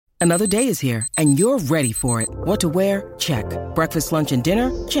Another day is here, and you're ready for it. What to wear? Check. Breakfast, lunch, and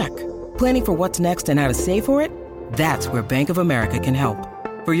dinner? Check. Planning for what's next and how to save for it? That's where Bank of America can help.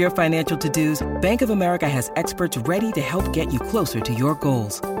 For your financial to-dos, Bank of America has experts ready to help get you closer to your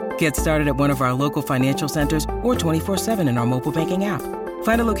goals. Get started at one of our local financial centers or 24/7 in our mobile banking app.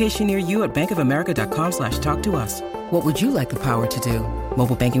 Find a location near you at bankofamerica.com/talktous. What would you like the power to do?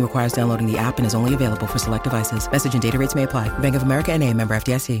 Mobile banking requires downloading the app and is only available for select devices. Message and data rates may apply. Bank of America N.A., member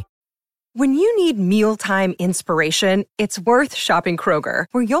FDIC. When you need mealtime inspiration, it's worth shopping Kroger,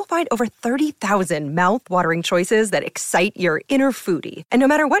 where you'll find over 30,000 mouth-watering choices that excite your inner foodie. And no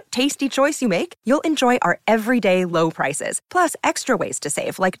matter what tasty choice you make, you'll enjoy our everyday low prices, plus extra ways to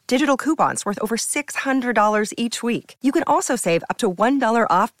save, like digital coupons worth over $600 each week. You can also save up to $1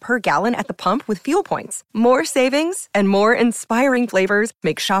 off per gallon at the pump with fuel points. More savings and more inspiring flavors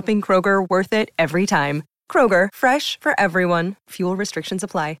make shopping Kroger worth it every time. Kroger, fresh for everyone. Fuel restrictions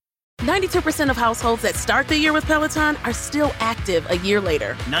apply. 92% of households that start the year with Peloton are still active a year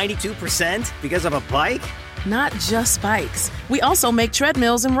later. 92% because of a bike? Not just bikes. We also make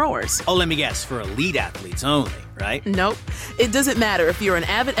treadmills and rowers. Oh, let me guess, for elite athletes only, right? Nope. It doesn't matter if you're an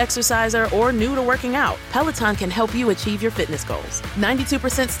avid exerciser or new to working out. Peloton can help you achieve your fitness goals.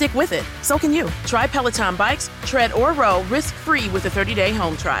 92% stick with it. So can you. Try Peloton bikes, tread, or row risk-free with a 30-day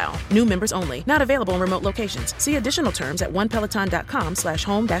home trial. New members only. Not available in remote locations. See additional terms at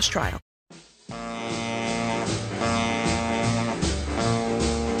onepeloton.com/home-trial.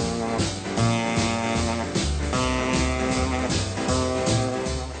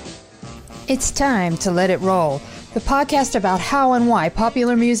 It's time to Let It Roll, the podcast about how and why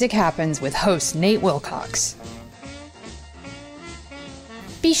popular music happens with host Nate Wilcox.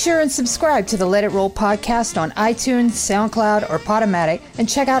 Be sure and subscribe to the Let It Roll podcast on iTunes, SoundCloud, or Podomatic, and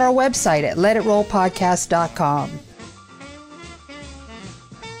check out our website at letitrollpodcast.com.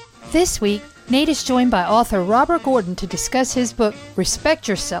 This week, Nate is joined by author Robert Gordon to discuss his book, Respect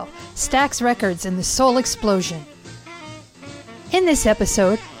Yourself, Stax Records and the Soul Explosion. In this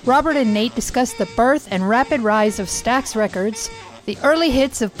episode, Robert and Nate discuss the birth and rapid rise of Stax Records, the early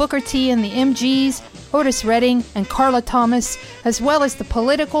hits of Booker T and the MGs, Otis Redding, and Carla Thomas, as well as the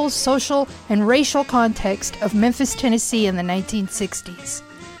political, social, and racial context of Memphis, Tennessee in the 1960s.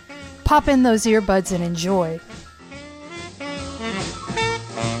 Pop in those earbuds and enjoy.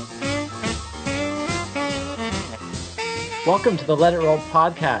 Welcome to the Let It Roll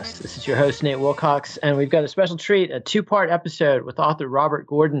podcast. This is your host, Nate Wilcox, and we've got a special treat, a two-part episode with author Robert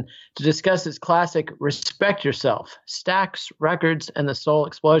Gordon to discuss his classic, Respect Yourself, Stax Records and the Soul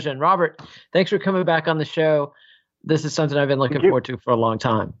Explosion. Robert, thanks for coming back on the show. This is something I've been looking forward to for a long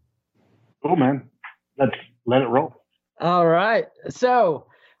time. Cool, man. Let's let it roll. All right. So,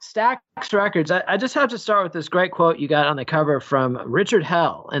 Stax Records, I just have to start with this great quote you got on the cover from Richard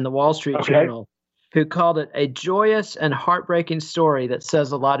Hell in the Wall Street Journal, who called it a joyous and heartbreaking story that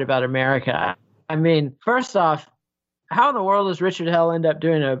says a lot about America. I mean, first off, how in the world does Richard Hell end up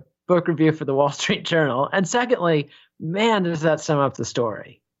doing a book review for the Wall Street Journal? And secondly, man, does that sum up the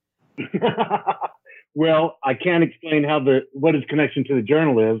story? Well, I can't explain what his connection to the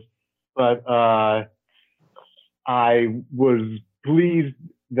Journal is, but I was pleased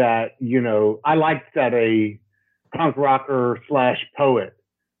that, I liked that a punk rocker / poet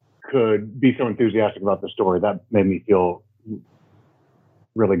could be so enthusiastic about the story. That made me feel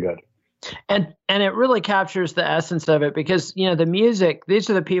really good. And it really captures the essence of it because, the music, these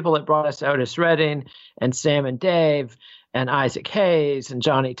are the people that brought us Otis Redding and Sam and Dave and Isaac Hayes and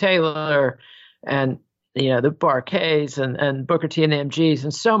Johnny Taylor and, the Bar-Kays and Booker T and the MGs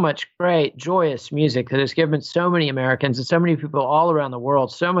and so much great, joyous music that has given so many Americans and so many people all around the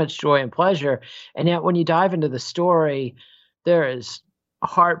world so much joy and pleasure. And yet when you dive into the story, there is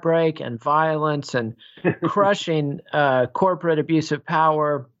heartbreak and violence and crushing corporate abuse of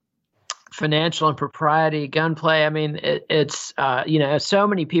power, financial impropriety, gunplay. I mean, it's so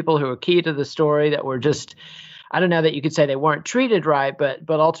many people who are key to the story that were just, I don't know that you could say they weren't treated right, but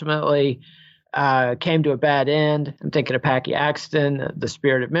ultimately came to a bad end. I'm thinking of Packy Axton, the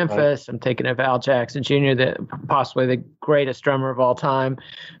Spirit of Memphis. Right. I'm thinking of Al Jackson Jr., possibly the greatest drummer of all time.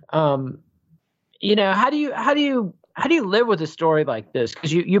 How do you live with a story like this?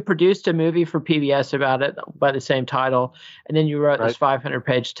 Because you produced a movie for PBS about it by the same title, and then you wrote this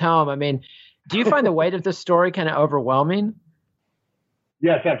 500-page tome. I mean, do you find the weight of this story kind of overwhelming?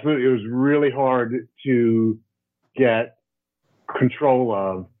 Yes, absolutely. It was really hard to get control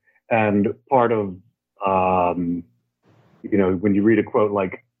of, and part of, when you read a quote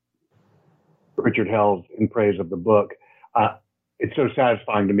like Richard Hell's in praise of the book, it's so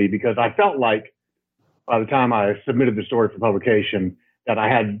satisfying to me because I felt like by the time I submitted the story for publication that I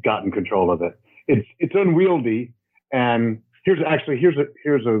had gotten control of it. It's unwieldy, and here's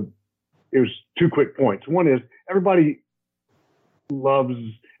two quick points. One is everybody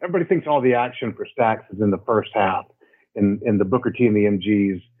thinks all the action for Stax is in the first half, in the Booker T and the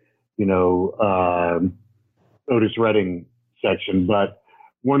MGs, Otis Redding section. But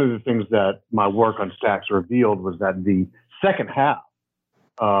one of the things that my work on Stax revealed was that the second half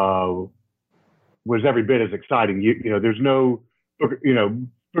was every bit as exciting. There's no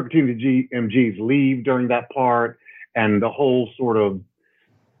Booker T and the MGs leave during that part, and the whole sort of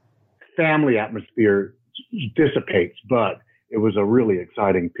family atmosphere dissipates, but it was a really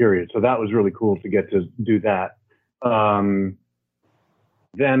exciting period. So that was really cool to get to do that.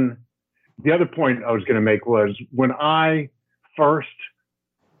 Then the other point I was going to make was when I first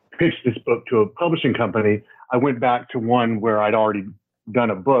pitched this book to a publishing company, I went back to one where I'd already done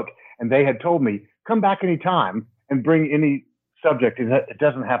a book, and they had told me, come back anytime and bring any subject. It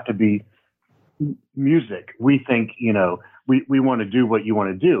doesn't have to be music. We think, we want to do what you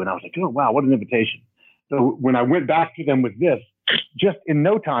want to do. And I was like, oh, wow, what an invitation. So when I went back to them with this, just in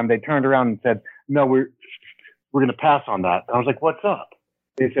no time, they turned around and said, no, we're going to pass on that. And I was like, what's up?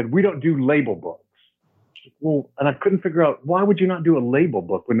 They said, we don't do label books. Well, and I couldn't figure out, why would you not do a label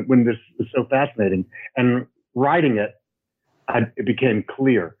book when this is so fascinating? And writing it, it became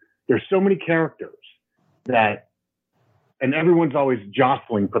clear. There's so many characters and everyone's always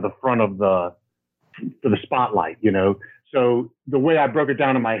jostling for the front of the spotlight, So the way I broke it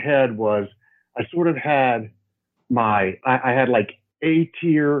down in my head was I sort of had I had like A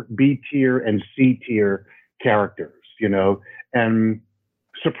tier, B tier, and C tier characters, and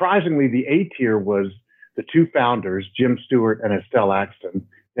surprisingly, the A tier was the two founders, Jim Stewart and Estelle Axton,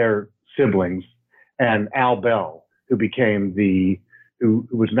 their siblings, and Al Bell, who became who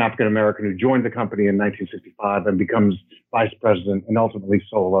was an African American who joined the company in 1965 and becomes vice president and ultimately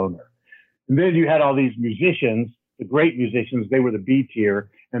sole owner. And then you had all these musicians, the great musicians, they were the B tier,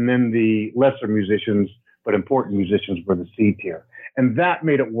 and then the lesser musicians, but important musicians, were the C tier. And that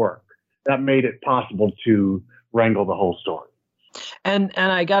made it work. That made it possible to wrangle the whole story. And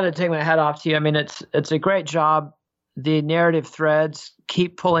I got to take my hat off to you. I mean, it's a great job. The narrative threads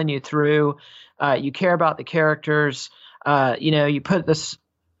keep pulling you through. You care about the characters. You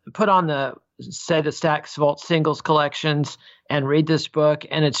put on the Stax Vault singles collections and read this book,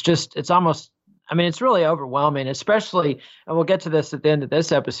 and it's almost, it's really overwhelming, especially, and we'll get to this at the end of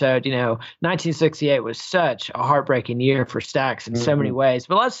this episode, 1968 was such a heartbreaking year for Stax in so many ways.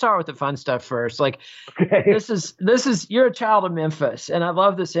 But let's start with the fun stuff first. Like, this is, you're a child of Memphis, and I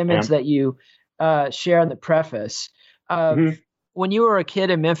love this image that you share in the preface. When you were a kid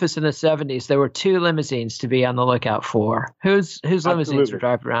in Memphis in the 70s, there were two limousines to be on the lookout for. Whose limousines were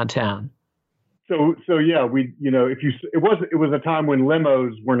driving around town? So yeah, it was a time when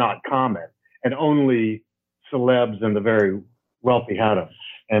limos were not common, and only celebs and the very wealthy had them.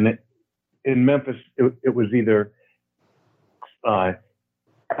 And in Memphis, it was either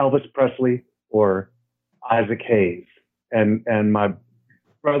Elvis Presley or Isaac Hayes. And my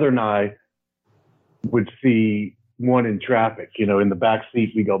brother and I would see one in traffic, in the back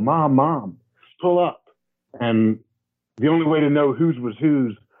seat. We go, Mom, pull up. And the only way to know whose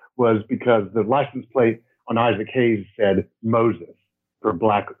was because the license plate on Isaac Hayes said Moses, for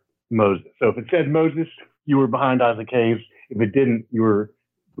Black Moses. So if it said Moses, you were behind Isaac Hayes. If it didn't, you were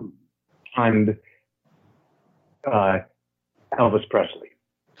behind Elvis Presley.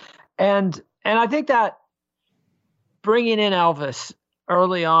 And I think that bringing in Elvis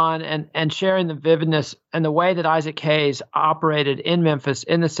early on and sharing the vividness and the way that Isaac Hayes operated in Memphis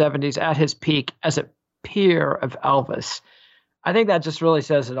in the 70s at his peak as a peer of Elvis, I think that just really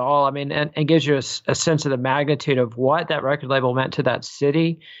says it all. And gives you a sense of the magnitude of what that record label meant to that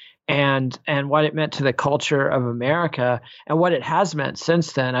city and what it meant to the culture of America and what it has meant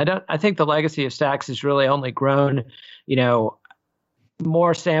since then. I think the legacy of Stax has really only grown,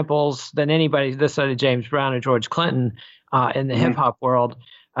 more samples than anybody this side of James Brown or George Clinton in the hip hop world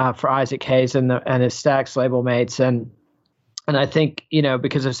for Isaac Hayes and his Stax label mates. And I think,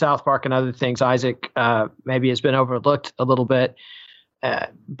 because of South Park and other things, Isaac maybe has been overlooked a little bit.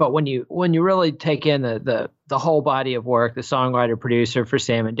 But when you really take in the whole body of work, the songwriter producer for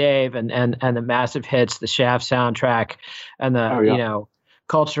Sam and Dave and the massive hits, the Shaft soundtrack and the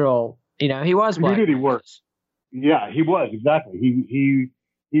cultural, he was community work. Yeah, he was, exactly. He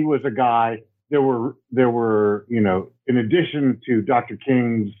was a guy. There were in addition to Dr.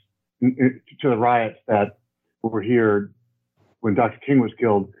 King's, to the riots that were here when Dr. King was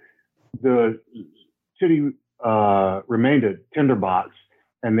killed, the city remained a tinderbox,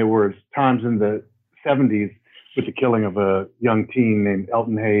 and there were times in the 70s with the killing of a young teen named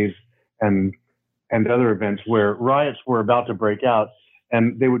Elton Hayes and other events where riots were about to break out,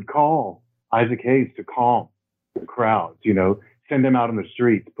 and they would call Isaac Hayes to calm the crowds, send him out on the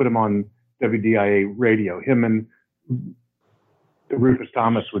streets, put him on WDIA radio. Him and Rufus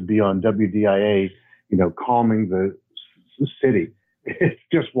Thomas would be on WDIA, calming the city. It's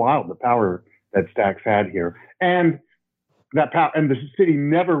just wild, the power that Stax had here. And that power, and the city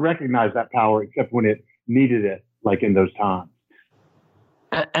never recognized that power except when it needed it, like in those times.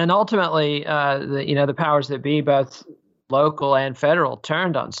 And ultimately, the powers that be, both local and federal,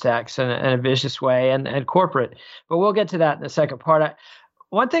 turned on Stax in a vicious way, and corporate. But we'll get to that in the second part.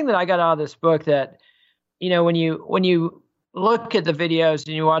 One thing that I got out of this book that, when you look at the videos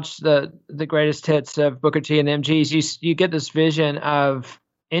and you watch the greatest hits of Booker T and the MGs, you get this vision of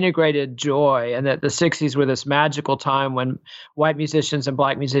integrated joy, and that the 60s were this magical time when white musicians and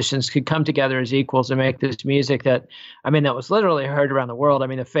black musicians could come together as equals and make this music that was literally heard around the world.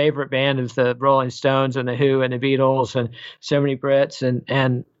 The favorite band is the Rolling Stones and the Who and the Beatles and so many Brits and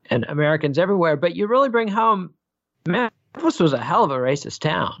Americans everywhere. But you really bring home, Memphis was a hell of a racist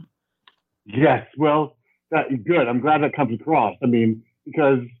town. Yes, well, good. I'm glad that comes across.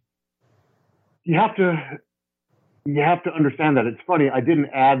 Because you have to understand that. It's funny, I didn't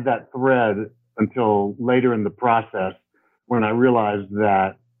add that thread until later in the process when I realized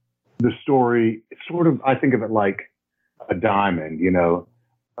that the story, sort of, I think of it like a diamond,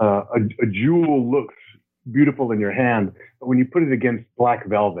 a jewel looks beautiful in your hand, but when you put it against black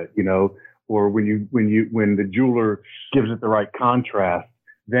velvet, or when the jeweler gives it the right contrast,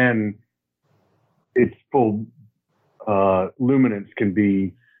 then its full luminance can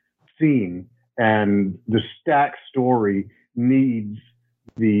be seen. And the Stax story needs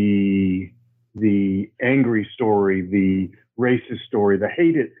the angry story, the racist story, the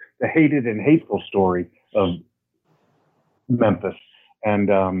hated and hateful story of Memphis, and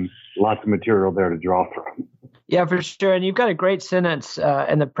lots of material there to draw from. Yeah, for sure. And you've got a great sentence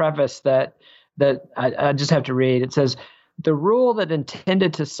in the preface that I just have to read. It says, "The rule that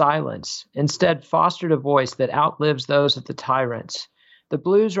intended to silence instead fostered a voice that outlives those of the tyrants. The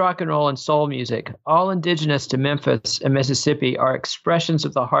blues, rock and roll, and soul music, all indigenous to Memphis and Mississippi, are expressions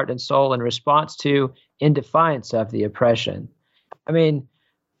of the heart and soul in response to, in defiance of, the oppression."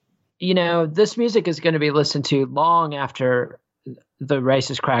 This music is going to be listened to long after the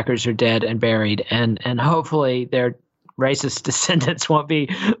racist crackers are dead and buried, and hopefully their racist descendants won't be,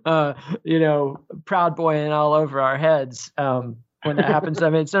 Proud Boying all over our heads when that happens.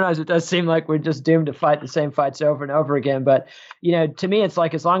 Sometimes it does seem like we're just doomed to fight the same fights over and over again. But, to me, it's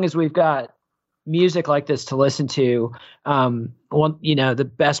like, as long as we've got music like this to listen to,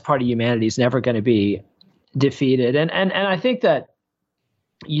 the best part of humanity is never going to be defeated. And I think that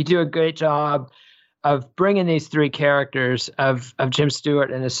you do a great job of bringing these three characters of Jim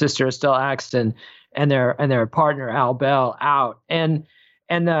Stewart and his sister Estelle Axton and their partner Al Bell out. And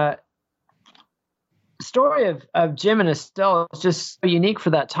the story of Jim and Estelle is just so unique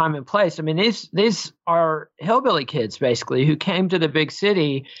for that time and place. These are hillbilly kids, basically, who came to the big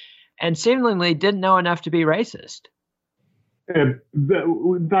city and seemingly didn't know enough to be racist. I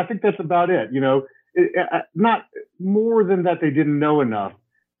think that's about it. Not more than that they didn't know enough,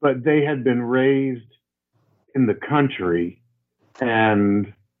 but they had been raised in the country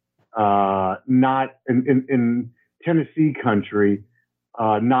and not in Tennessee country,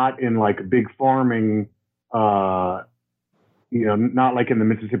 not in like a big farming, not like in the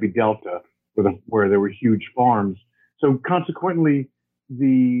Mississippi Delta where there were huge farms. So consequently,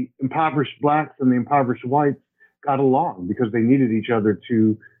 the impoverished blacks and the impoverished whites got along because they needed each other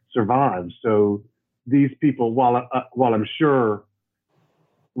to survive. So these people, while I'm sure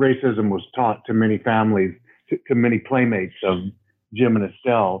racism was taught to many families, to many playmates of Jim and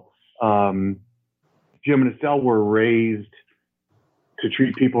Estelle, Jim and Estelle were raised to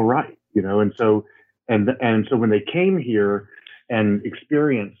treat people right, and so when they came here and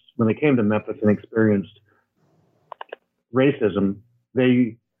when they came to Memphis and experienced racism,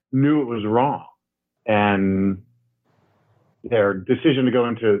 they knew it was wrong, and their decision to go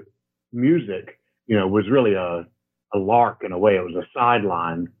into music, was really a lark in a way. It was a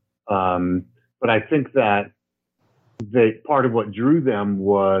sideline, but I think that part of what drew them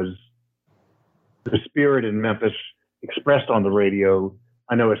was the spirit in Memphis expressed on the radio.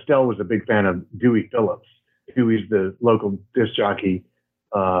 I know Estelle was a big fan of Dewey Phillips. Dewey's the local disc jockey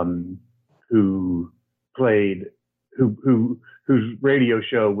whose radio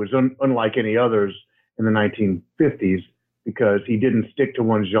show was unlike any others in the 1950s because he didn't stick to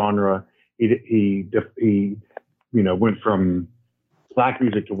one genre. He went from black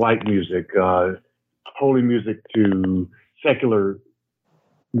music to white music, holy music to secular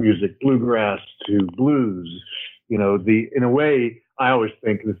music, bluegrass to blues. You know, in a way, I always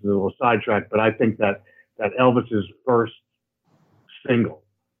think, this is a little sidetrack, but I think that Elvis's first single,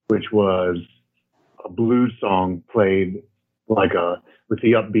 which was a blues song played with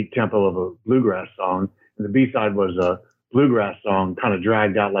the upbeat tempo of a bluegrass song, and the B-side was a bluegrass song kind of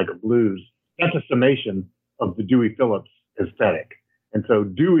dragged out like a blues. That's a summation of the Dewey Phillips aesthetic. And so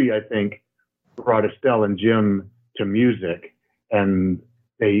Dewey, I think, brought Estelle and Jim to music, and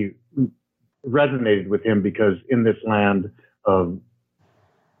they resonated with him because in this land of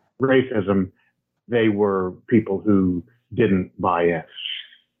racism, they were people who didn't buy in.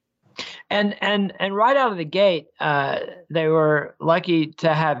 And right out of the gate, they were lucky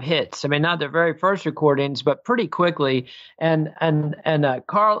to have hits. I mean, not their very first recordings, but pretty quickly. And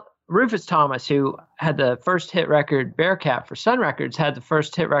Rufus Thomas, who had the first hit record, Bearcat, for Sun Records, had the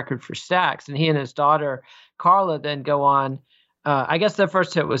first hit record for Stax, and he and his daughter Carla then go on. I guess their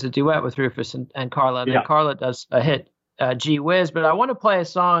first hit was a duet with Rufus and Carla. And then Carla does a hit, Gee Whiz. But I want to play a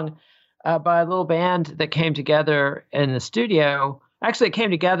song by a little band that came together in the studio. Actually, it came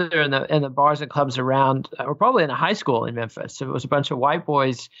together in the bars and clubs around, or probably in a high school in Memphis. So it was a bunch of white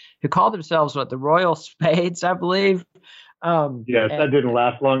boys who called themselves the Royal Spades, I believe. That didn't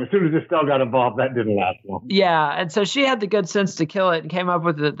last long. As soon as Estelle got involved, that didn't last long. Yeah, and so she had the good sense to kill it and came up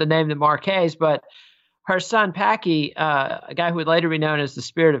with the name the Marqués. But her son Packy, a guy who would later be known as the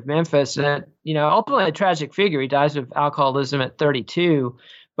Spirit of Memphis, and ultimately a tragic figure. He dies of alcoholism at 32.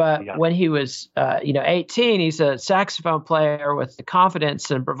 But when he was, 18, he's a saxophone player with the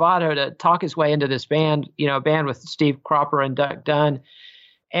confidence and bravado to talk his way into this band, a band with Steve Cropper and Duck Dunn.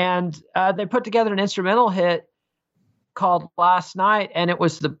 And they put together an instrumental hit called Last Night. And it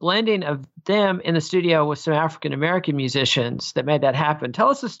was the blending of them in the studio with some African-American musicians that made that happen. Tell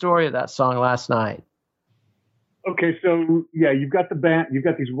us the story of that song, Last Night. Okay, so, you've got the band, you've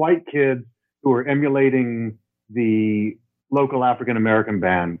got these white kids who are emulating the local African-American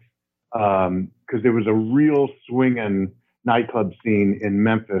bands, because there was a real swinging nightclub scene in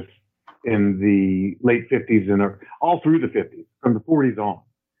Memphis in the late 50s and all through the 50s, from the 40s on.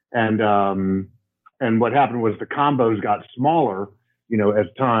 And what happened was the combos got smaller, as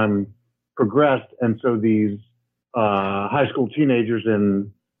time progressed. And so these high school teenagers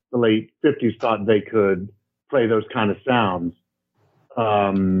in the late 50s thought they could play those kind of sounds.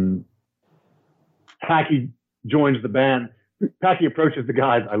 Packy joins the band. Packy approaches the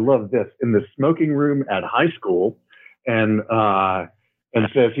guys, I love this, in the smoking room at high school, and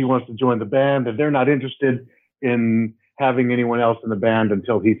says he wants to join the band, and they're not interested in having anyone else in the band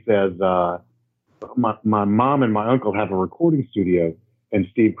until he says, my mom and my uncle have a recording studio, and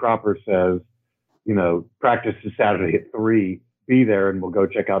Steve Cropper says, practice is Saturday at 3, be there, and we'll go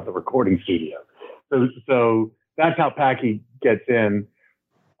check out the recording studio. So that's how Packy gets in.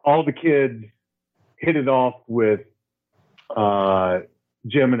 All the kids hit it off with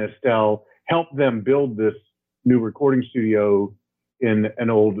Jim and Estelle, helped them build this new recording studio in an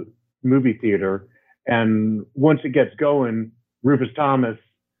old movie theater. And once it gets going, Rufus Thomas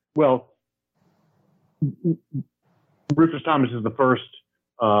is the first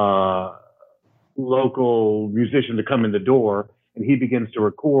local musician to come in the door, and he begins to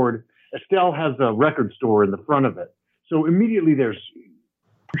record. Estelle has a record store in the front of it. So immediately there's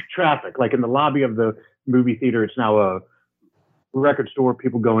traffic, like in the lobby of the movie theater. It's now a record store,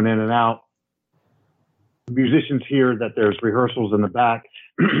 people going in and out. Musicians hear that there's rehearsals in the back,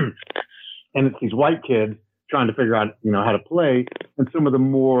 and it's these white kids trying to figure out, how to play. And some of the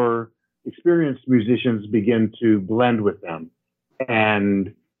more experienced musicians begin to blend with them.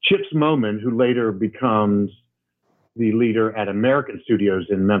 And Chips Moman, who later becomes the leader at American Studios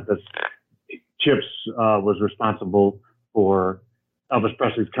in Memphis, Chips was responsible for Elvis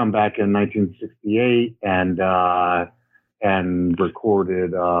Presley's comeback in 1968 and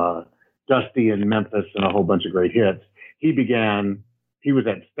recorded Dusty in Memphis and a whole bunch of great hits. He was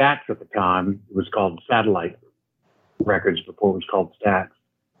at Stax at the time. It was called Satellite Records before it was called Stax.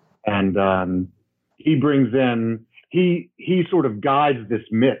 And he brings in, he sort of guides this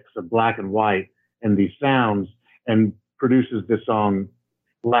mix of black and white and these sounds and produces this song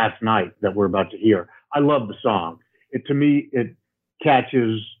Last Night that we're about to hear. I love the song. To me, it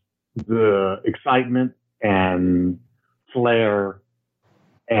catches the excitement and flair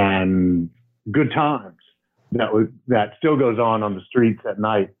and good times that still goes on the streets at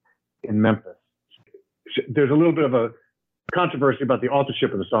night in Memphis. There's a little bit of a controversy about the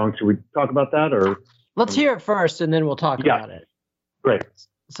authorship of the song. Should we talk about that, or let's hear it first and then we'll talk about it? Great.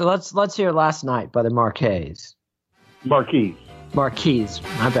 So let's hear Last Night by the Marqués. Marquis.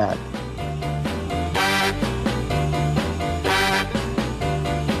 My bad.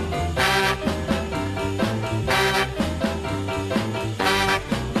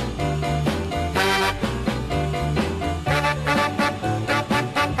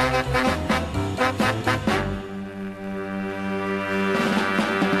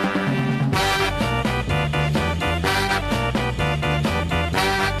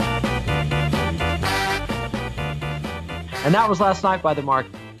 And that was Last Night by the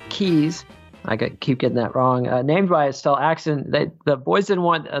Marquis. Keep getting that wrong. Named by Estelle Axon. The boys didn't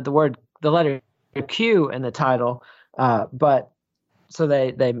want the letter Q in the title, but so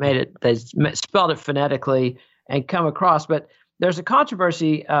they made it. They spelled it phonetically and come across. But there's a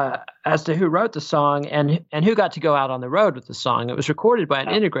controversy as to who wrote the song and who got to go out on the road with the song. It was recorded by an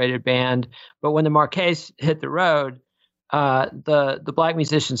integrated band, but when the Marquis hit the road, the black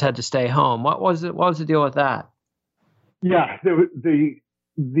musicians had to stay home. What was the deal with that? Yeah,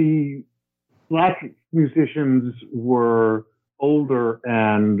 the black musicians were older,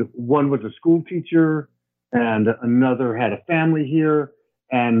 and one was a school teacher, and another had a family here,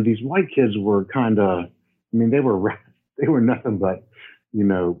 and these white kids were kind of, they were nothing but,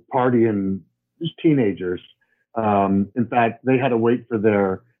 partying, just teenagers. In fact, they had to wait for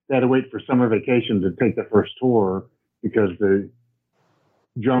summer vacation to take the first tour because the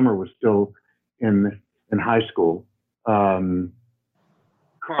drummer was still in high school. Carla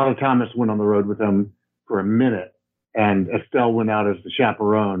Thomas went on the road with them for a minute, and Estelle went out as the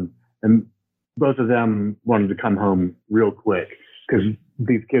chaperone, and both of them wanted to come home real quick because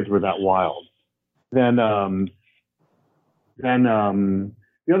these kids were that wild. Then the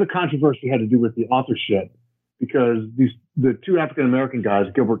other controversy had to do with the authorship, because the two African American guys,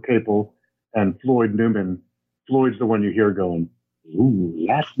 Gilbert Capel and Floyd Newman. Floyd's the one you hear going, "Ooh,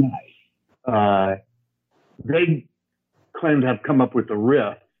 Last Night." They claimed to have come up with the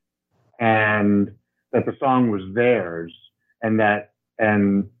riff, and that the song was theirs, and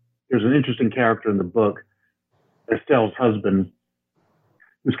there's an interesting character in the book, Estelle's husband,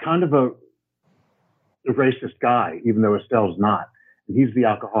 who's kind of a racist guy, even though Estelle's not. And he's the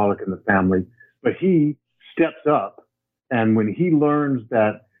alcoholic in the family, but he steps up, and when he learns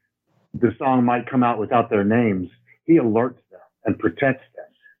that the song might come out without their names, he alerts them and protects them.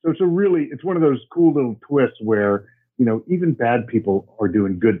 So it's one of those cool little twists where, even bad people are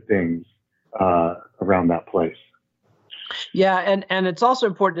doing good things around that place. Yeah, and it's also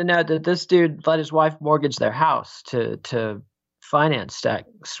important to note that this dude let his wife mortgage their house to finance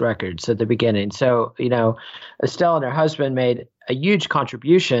Stax Records at the beginning. So, Estelle and her husband made a huge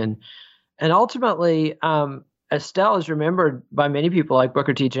contribution. And ultimately, Estelle is remembered by many people like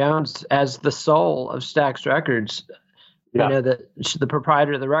Booker T. Jones as the soul of Stax Records. Yeah. The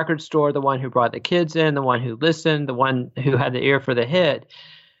proprietor of the record store, the one who brought the kids in, the one who listened, the one who had the ear for the hit.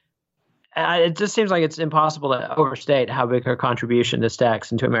 It just seems like it's impossible to overstate how big her contribution to Stax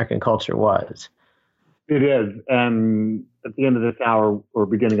and to American culture was. It is. And at the end of this hour or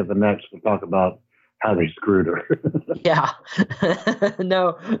beginning of the next, we'll talk about how they screwed her. Yeah.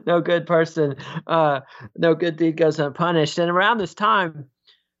 No good person. No good deed goes unpunished. And around this time,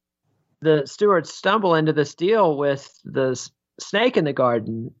 the Stewarts stumble into this deal with the snake in the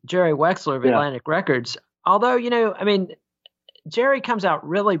garden, Jerry Wexler of Atlantic Records. Although, Jerry comes out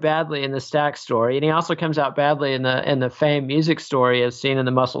really badly in the Stax story, and he also comes out badly in the Fame music story, as seen in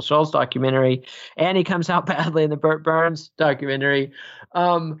the Muscle Shoals documentary, and he comes out badly in the Burt Burns documentary.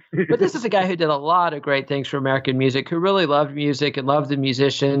 But this is a guy who did a lot of great things for American music, who really loved music and loved the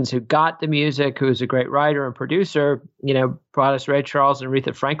musicians, who got the music, who was a great writer and producer, brought us Ray Charles and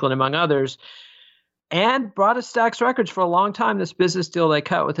Aretha Franklin, among others, and brought us Stax Records for a long time. This business deal they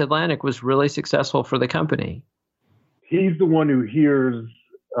cut with Atlantic was really successful for the company. He's the one who hears,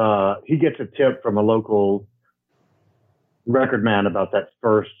 he gets a tip from a local record man about that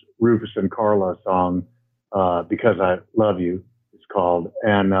first Rufus and Carla song, Because I Love You, it's called.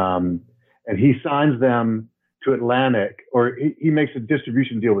 And he signs them to Atlantic, or he makes a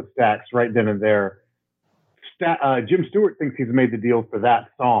distribution deal with Stax right then and there. Jim Stewart thinks he's made the deal for that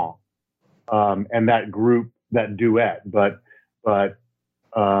song and that group, that duet. But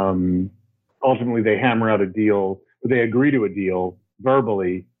ultimately they hammer out a deal. They agree to a deal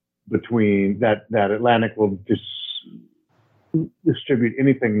verbally between that Atlantic will distribute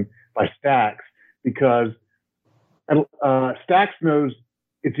anything by Stax, because Stax knows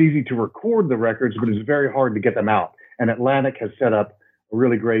it's easy to record the records, but it's very hard to get them out. And Atlantic has set up a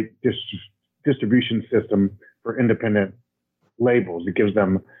really great distribution system for independent labels. It gives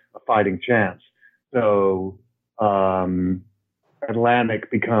them a fighting chance. So Atlantic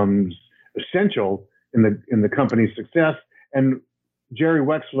becomes essential in the company's success. And Jerry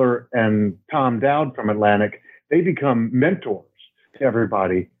Wexler and Tom Dowd from Atlantic, they become mentors to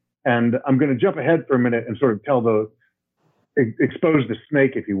everybody. And I'm going to jump ahead for a minute and sort of expose the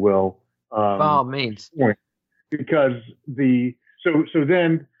snake, if you will. By all means. Because so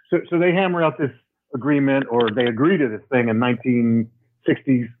they hammer out this agreement, or they agree to this thing in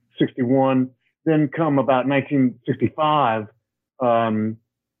 1960, 61. Then come about 1965,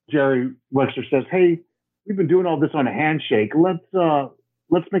 Jerry Wexler says, "Hey, we've been doing all this on a handshake.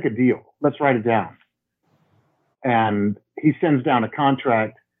 Let's make a deal. Let's write it down. And he sends down a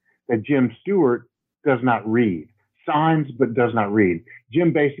contract that Jim Stewart does not read, signs but does not read.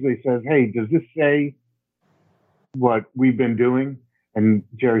 Jim basically says, hey, does this say what we've been doing? And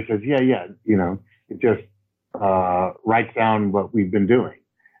Jerry says, yeah, it just writes down what we've been doing.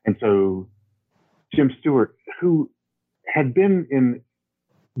 And so Jim Stewart, who had been in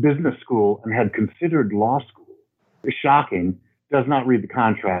business school and had considered law school, is shocking, does not read the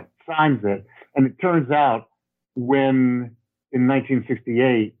contract, signs it. And it turns out when in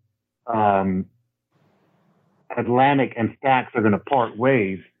 1968, Atlantic and Stax are going to part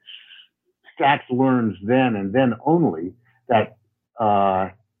ways, Stax learns then and then only that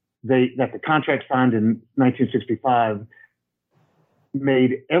that the contract signed in 1965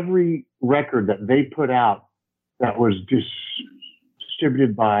 made every record that they put out that was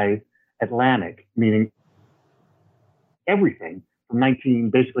distributed by Atlantic, meaning everything from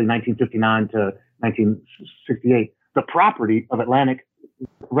basically 1959 to 1968, the property of Atlantic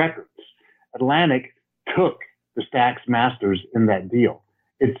Records. Atlantic took the Stax masters in that deal.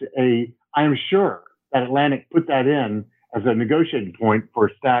 I am sure that Atlantic put that in as a negotiating point for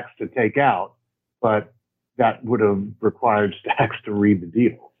Stax to take out, but that would have required Stax to read the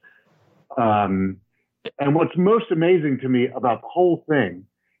deal. And what's most amazing to me about the whole thing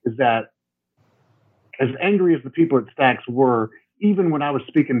is that as angry as the people at Stax were, even when I was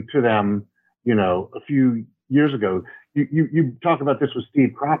speaking to them, a few years ago, you talk about this with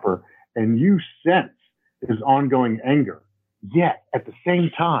Steve Cropper, and you sense his ongoing anger. Yet at the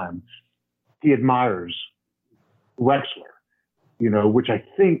same time, he admires Wexler, which I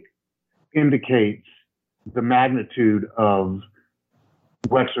think indicates the magnitude of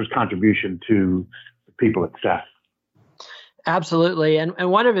Wexler's contribution to the people at Stax. Absolutely. And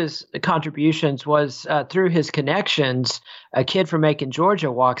one of his contributions was through his connections, a kid from Macon,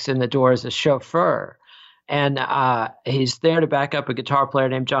 Georgia walks in the door as a chauffeur. And he's there to back up a guitar player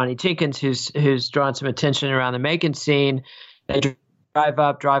named Johnny Jenkins, who's drawn some attention around the Macon scene. They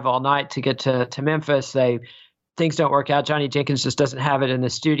drive all night to get to Memphis. Things don't work out. Johnny Jenkins just doesn't have it in the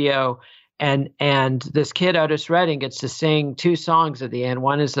studio. And this kid, Otis Redding, gets to sing two songs at the end.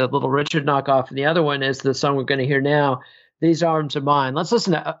 One is the Little Richard knockoff, and the other one is the song we're going to hear now, These Arms Are Mine. Let's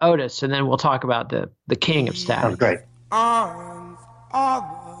listen to Otis, and then we'll talk about the king of Stax. Sounds great. Arms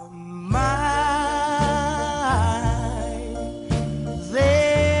are mine.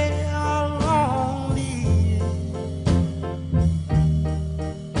 They are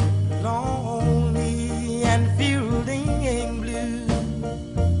lonely and fielding blue.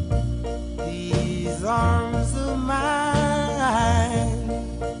 These arms are mine.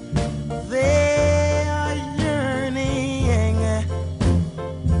 They are yearning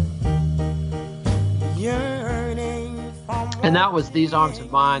for more. And that was These Arms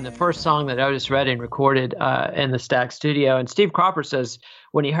of Mine, the first song that Otis Redding recorded in the Stax studio. And Steve Cropper says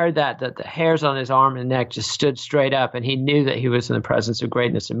when he heard that the hairs on his arm and neck just stood straight up, and he knew that he was in the presence of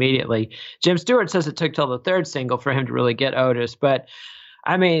greatness immediately. Jim Stewart says it took till the third single for him to really get Otis. But,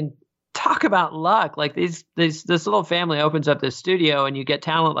 I mean, talk about luck. Like this little family opens up this studio, and you get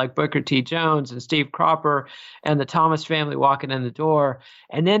talent like Booker T. Jones and Steve Cropper and the Thomas family walking in the door.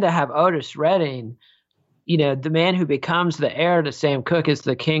 And then to have Otis Redding, the man who becomes the heir to Sam Cooke as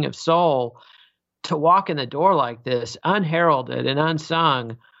the king of soul, to walk in the door like this, unheralded and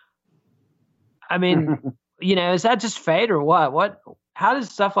unsung. I mean, is that just fate or what? How does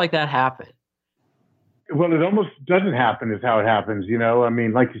stuff like that happen? Well, it almost doesn't happen is how it happens. I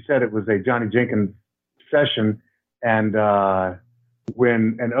mean, like you said, it was a Johnny Jenkins session, and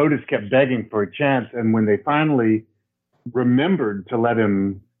Otis kept begging for a chance. And when they finally remembered to let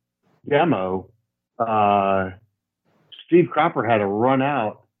him demo, Steve Cropper had to run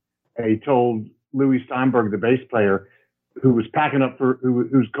out, and he told Louis Steinberg, the bass player, who was packing up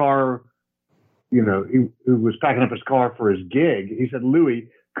whose car, who was packing up his car for his gig. He said, "Louis,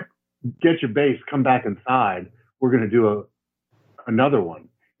 get your bass, come back inside. We're going to do another one."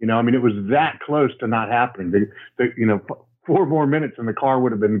 I mean, it was that close to not happening. 4 more minutes and the car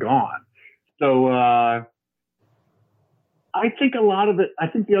would have been gone. So I think a lot of it. I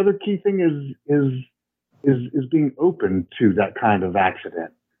think the other key thing is being open to that kind of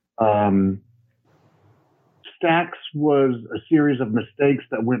accident. Stax was a series of mistakes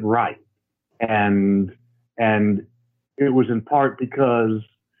that went right, and it was in part because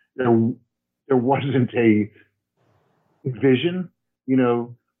there wasn't a vision.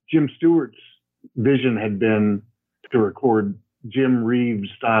 Jim Stewart's vision had been to record Jim Reeves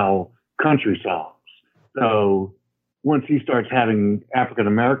style country songs. So once he starts having African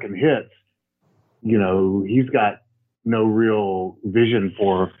American hits, he's got no real vision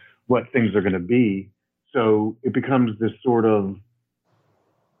for what things are going to be. So it becomes this sort of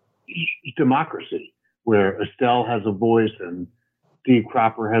democracy where Estelle has a voice and Steve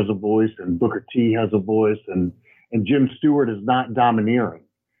Cropper has a voice and Booker T has a voice and Jim Stewart is not domineering.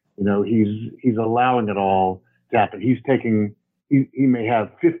 He's allowing it all to happen. He's taking, he may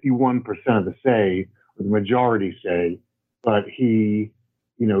have 51% of the say, or the majority say, but he,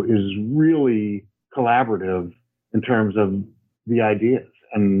 is really collaborative in terms of the ideas.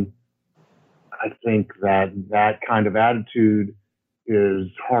 And I think that kind of attitude is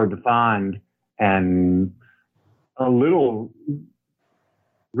hard to find and a little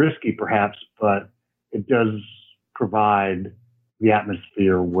risky perhaps, but it does provide the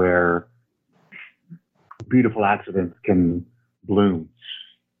atmosphere where beautiful accidents can bloom.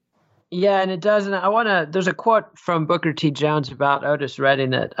 Yeah, and it does. And there's a quote from Booker T. Jones about Otis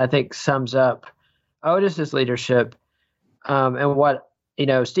Redding that I think sums up Otis's leadership, and what,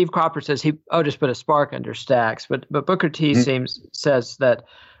 Steve Cropper says Otis put a spark under Stax, but Booker T. says that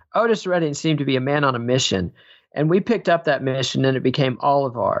Otis Redding seemed to be a man on a mission, and we picked up that mission and it became all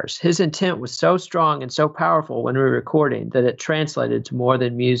of ours. His intent was so strong and so powerful when we were recording that it translated to more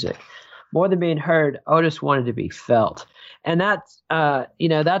than music. More than being heard, Otis wanted to be felt. And that's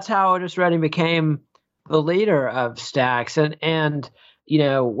how Otis Redding became the leader of Stax. And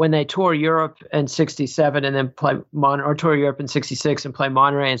when they tour Europe in 67 and then tour Europe in 66 and play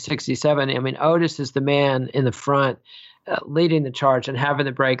Monterey in 67, Otis is the man in the front leading the charge and having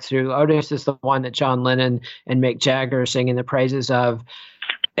the breakthrough. Otis is the one that John Lennon and Mick Jagger are singing the praises of.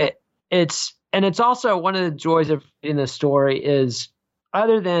 It's also one of the joys of reading this story is,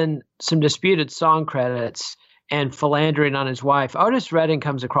 other than some disputed song credits and philandering on his wife, Otis Redding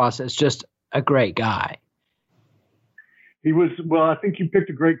comes across as just a great guy. He was, well, I think you picked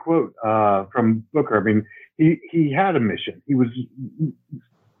a great quote from Booker. He had a mission. He was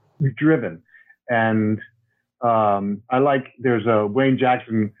driven. And there's a Wayne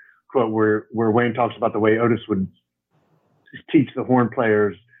Jackson quote where Wayne talks about the way Otis would teach the horn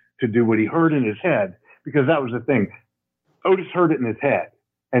players to do what he heard in his head, because that was the thing. Otis heard it in his head,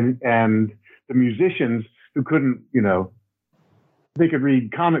 and the musicians who couldn't, they could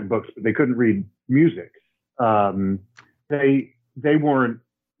read comic books, but they couldn't read music. They weren't,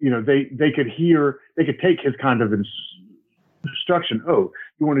 they could take his kind of instruction. Oh,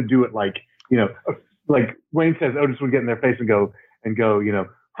 you want to do it like Wayne says, Otis would get in their face and go,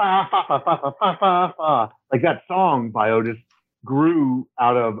 fa, fa, fa, fa, fa, fa, fa, fa. Like that song by Otis grew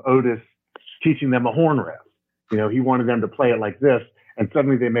out of Otis teaching them a horn riff. He wanted them to play it like this, and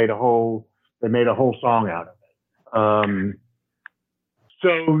suddenly they made a whole song out of it.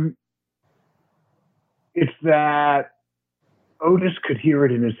 So it's that Otis could hear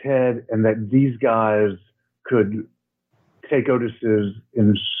it in his head, and that these guys could take Otis's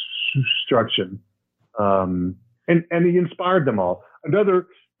instruction, and he inspired them all.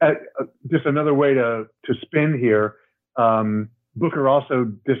 Just another way to spin here. Booker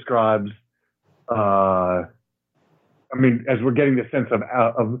also describes. As we're getting the sense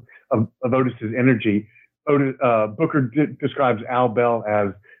of Otis's energy, Booker describes Al Bell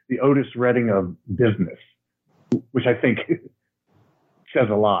as the Otis Redding of business, which I think says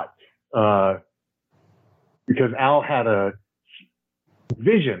a lot, because Al had a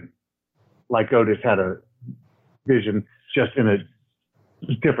vision like Otis had a vision, just in a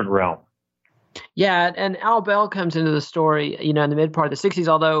different realm. Yeah, and Al Bell comes into the story, in the mid part of the 60s,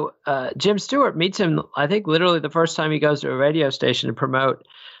 although Jim Stewart meets him, I think, literally the first time he goes to a radio station to promote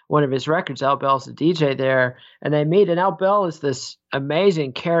one of his records. Al Bell's a DJ there, and they meet, and Al Bell is this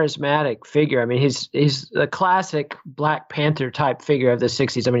amazing, charismatic figure. He's the classic Black Panther type figure of the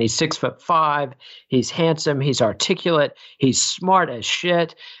 60s. He's 6'5", he's handsome, he's articulate, he's smart as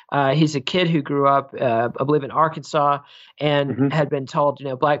shit. He's a kid who grew up, I believe, in Arkansas, and had been told,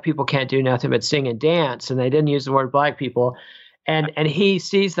 black people can't do nothing but sing and dance, and they didn't use the word black people. And he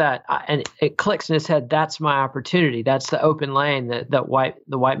sees that, and it clicks in his head. That's my opportunity. That's the open lane that the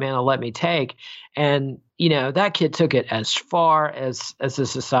white man will let me take. And that kid took it as far as the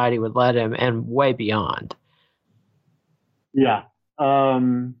society would let him, and way beyond. Yeah.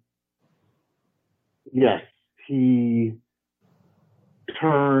 Yes, he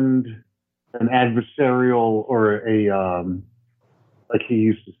turned an adversarial, or like he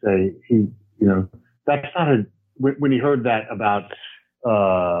used to say, that's not a. When he heard that about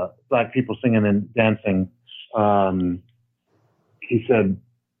black people singing and dancing, he said,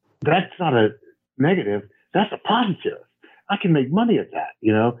 "That's not a negative. That's a positive. I can make money at that."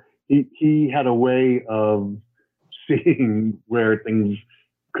 He had a way of seeing where things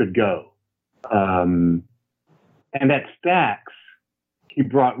could go, And at Stax, he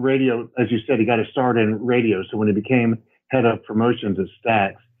brought radio, as you said, he got a start in radio. So when he became head of promotions at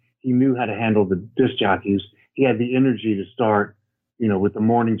Stax, he knew how to handle the disc jockeys. He had the energy to start, with the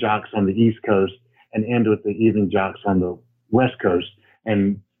morning jocks on the East Coast and end with the evening jocks on the West Coast.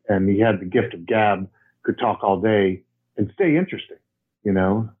 And he had the gift of gab, could talk all day and stay interesting,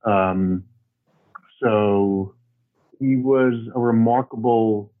 So he was a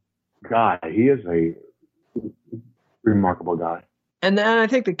remarkable guy. He is a remarkable guy. And then I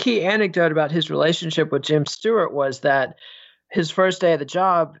think the key anecdote about his relationship with Jim Stewart was that his first day at the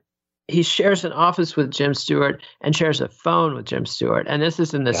job, he shares an office with Jim Stewart and shares a phone with Jim Stewart. And this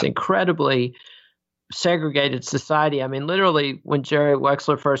is in this incredibly segregated society. I mean, literally, when Jerry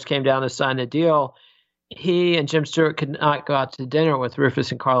Wexler first came down to sign the deal, he and Jim Stewart could not go out to dinner with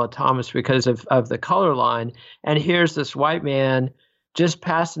Rufus and Carla Thomas because of the color line. And here's this white man just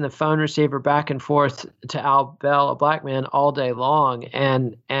passing the phone receiver back and forth to Al Bell, a black man, all day long.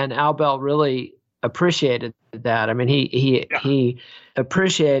 And Al Bell really appreciated that. I mean, he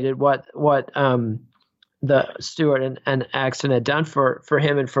appreciated what the Stewart and Axton had done for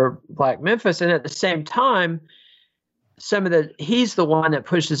him and for Black Memphis. And at the same time, he's the one that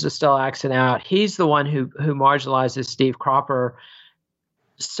pushes Estelle Axton out. He's the one who marginalizes Steve Cropper.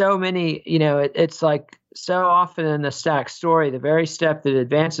 So many, it's like so often in the Stax story, the very step that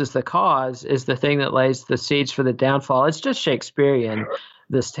advances the cause is the thing that lays the seeds for the downfall. It's just Shakespearean,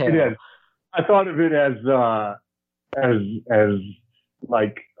 this tale. It is. I thought of it as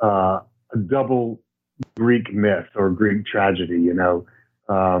like a double Greek myth or Greek tragedy,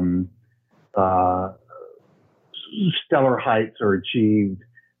 stellar heights are achieved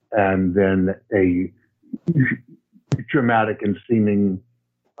and then a dramatic and seeming,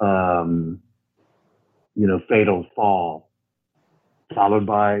 fatal fall, followed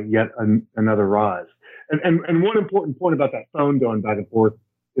by yet another rise. And one important point about that phone going back and forth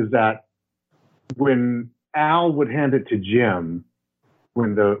is that when Al would hand it to Jim,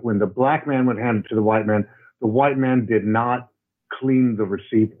 when the black man would hand it to the white man did not clean the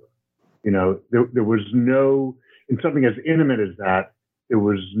receiver. There was no, in something as intimate as that, there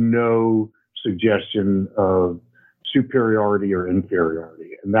was no suggestion of superiority or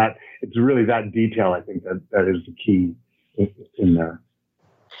inferiority. And that it's really that detail, I think, that is the key in there.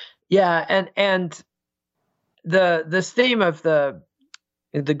 Yeah, and this theme of the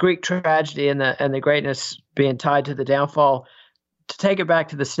Greek tragedy and the greatness being tied to the downfall, to take it back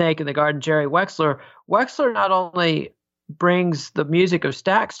to the snake in the garden, Jerry Wexler not only brings the music of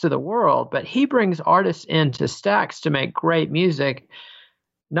Stax to the world, but he brings artists into Stax to make great music,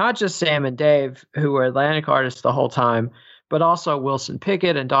 not just Sam and Dave, who were Atlantic artists the whole time, but also Wilson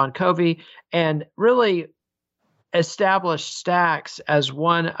Pickett and Don Covey, and really established Stax as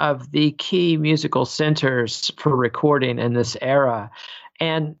one of the key musical centers for recording in this era.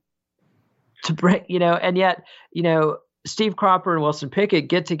 And to bring, and yet, Steve Cropper and Wilson Pickett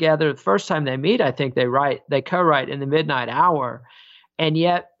get together. The first time they meet, I think they co-write in the Midnight Hour. And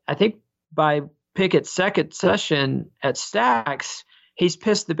yet, I think by Pickett's second session at Stax, he's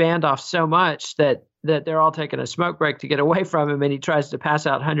pissed the band off so much that they're all taking a smoke break to get away from him, and he tries to pass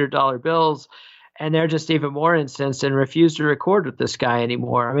out $100 bills, and they're just even more incensed and refuse to record with this guy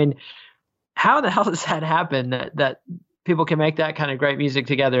anymore. I mean, how the hell does that happen, that people can make that kind of great music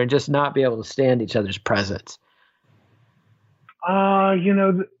together and just not be able to stand each other's presence?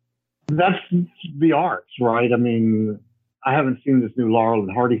 That's the arts, right? I mean, I haven't seen this new Laurel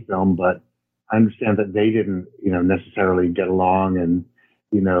and Hardy film, but I understand that they didn't, necessarily get along. And,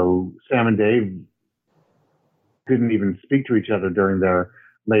 Sam and Dave didn't even speak to each other during their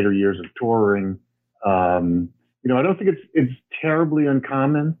later years of touring. I don't think it's terribly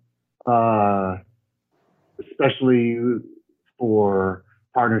uncommon, especially for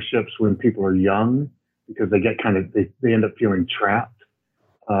partnerships when people are young, because they get they end up feeling trapped.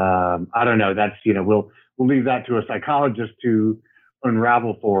 I don't know. That's, we'll leave that to a psychologist to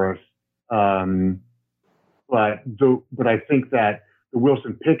unravel for us. But I think that the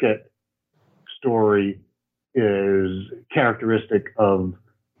Wilson Pickett story is characteristic of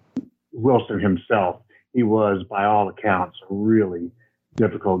Wilson himself. He was, by all accounts, a really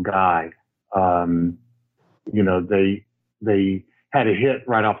difficult guy. They had a hit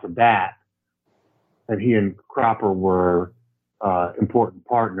right off the bat, and he and Cropper were important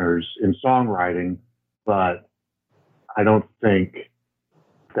partners in songwriting, but I don't think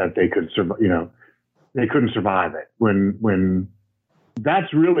that they could survive. They couldn't survive it. When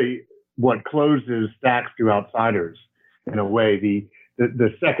that's really what closes Stax to outsiders in a way.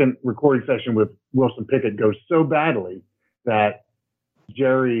 The second recording session with Wilson Pickett goes so badly that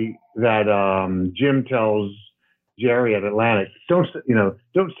Jerry, that Jim tells Jerry at Atlantic, don't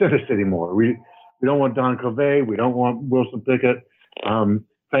send us anymore. We don't want Don Covey. We don't want Wilson Pickett.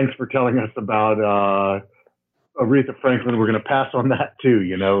 Thanks for telling us about Aretha Franklin. We're going to pass on that too.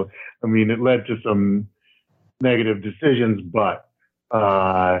 I mean, it led to some negative decisions, but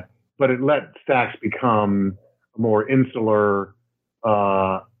it let Stax become a more insular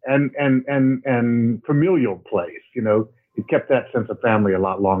and familial place. It kept that sense of family a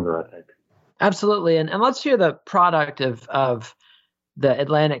lot longer, I think. Absolutely. And let's hear the product of the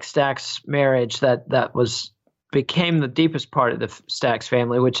Atlantic Stax marriage that became the deepest part of the Stax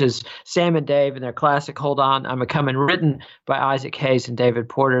family, which is Sam and Dave and their classic Hold On, I'm a Comin', written by Isaac Hayes and David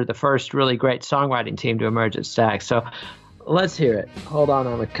Porter, the first really great songwriting team to emerge at Stax. So let's hear it. Hold On,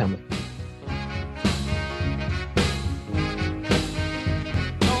 I'm a Comin'.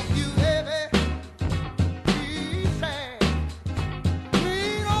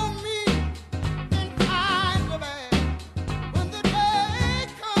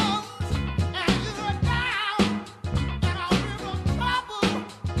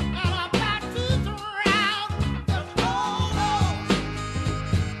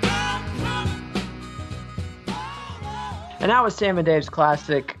 And that was Sam and Dave's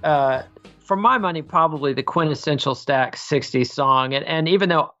classic, for my money, probably the quintessential Stax 60s song. And even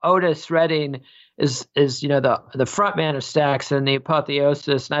though Otis Redding is the front man of Stax and the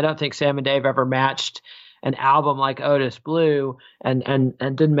apotheosis, and I don't think Sam and Dave ever matched an album like Otis Blue and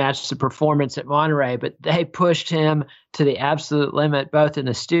didn't match the performance at Monterey, but they pushed him to the absolute limit, both in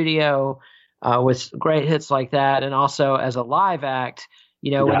the studio with great hits like that, and also as a live act,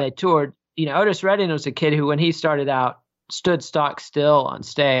 when they toured. Otis Redding was a kid who, when he started out, stood stock still on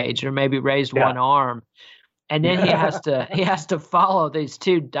stage or maybe raised one arm. And then he has to follow these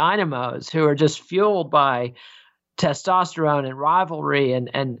two dynamos who are just fueled by testosterone and rivalry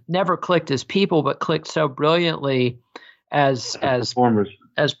and never clicked as people, but clicked so brilliantly as performers.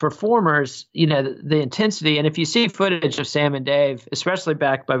 The intensity. And if you see footage of Sam and Dave, especially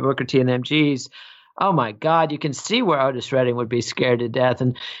backed by Booker T and the MGs, oh my God, you can see where Otis Redding would be scared to death.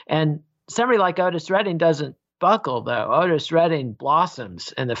 And somebody like Otis Redding doesn't buckle, though. Otis Redding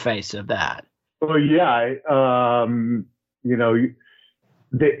blossoms in the face of that. Well, yeah.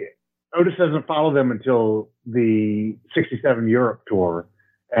 Otis doesn't follow them until the 67 Europe tour.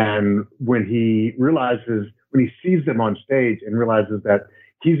 And when he sees them on stage and realizes that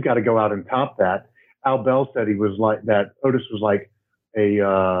he's got to go out and top that, Al Bell said he was like that. Otis was like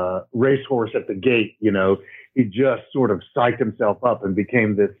a racehorse at the gate. He just sort of psyched himself up and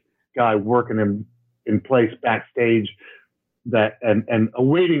became this guy working him in place backstage, that and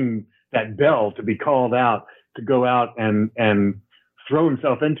awaiting that bell to be called out to go out and throw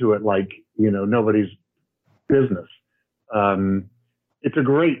himself into it like nobody's business. It's a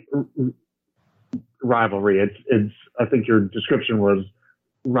great rivalry. It's I think your description was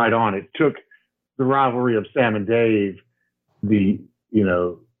right on. It took the rivalry of Sam and Dave, the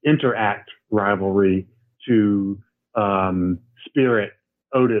interact rivalry, to spirit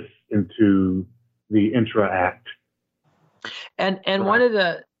Otis into the intra-act. And one of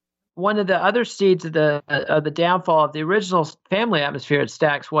the other seeds of the downfall of the original family atmosphere at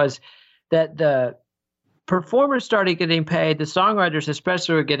Stax was that the performers started getting paid, the songwriters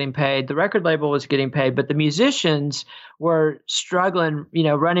especially were getting paid, the record label was getting paid, but the musicians were struggling,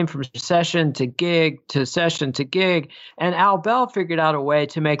 running from session to gig to session to gig. And Al Bell figured out a way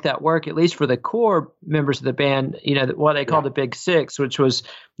to make that work, at least for the core members of the band, what they call the Big Six, which was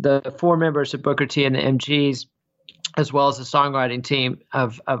the four members of Booker T and the MGs, as well as the songwriting team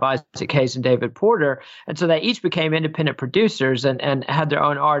of Isaac Hayes and David Porter. And so they each became independent producers and had their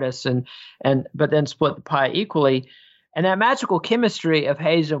own artists but then split the pie equally. And that magical chemistry of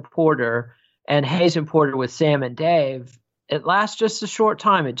Hayes and Porter with Sam and Dave, it lasts just a short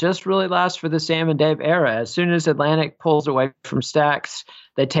time. It just really lasts for the Sam and Dave era. As soon as Atlantic pulls away from Stax,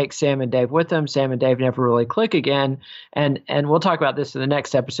 they take Sam and Dave with them. Sam and Dave never really click again. And we'll talk about this in the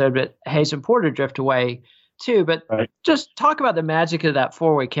next episode, but Hayes and Porter drift away too. But just talk about the magic of that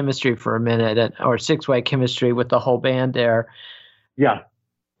four-way chemistry for a minute, or six-way chemistry with the whole band there. Yeah.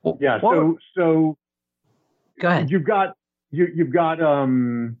 So go ahead. You've got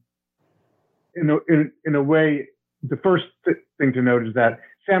in a way, the first thing to note is that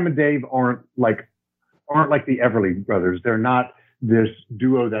Sam and Dave aren't like the Everly Brothers. They're not this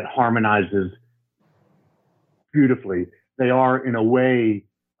duo that harmonizes beautifully. They are, in a way,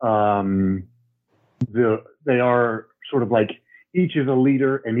 they are sort of like each is a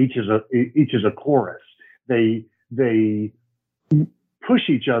leader and each is a chorus. They push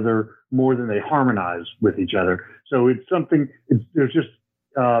each other more than they harmonize with each other. So there's just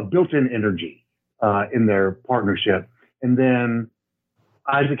built-in energy in their partnership. And then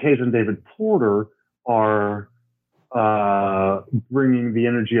Isaac Hayes and David Porter are bringing the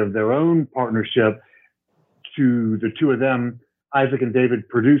energy of their own partnership to the two of them. Isaac and David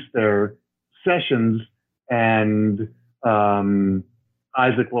produce their sessions, and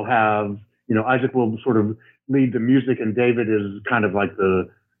Isaac will sort of lead the music, and David is kind of like the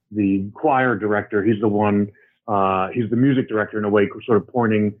choir director. He's the one, he's the music director in a way, sort of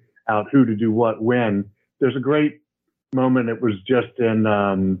pointing out who to do what when. There's a great moment. It was just in,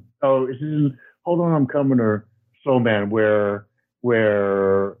 Hold On, I'm Coming, or Soul Man, where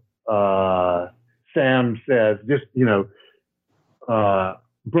Sam says,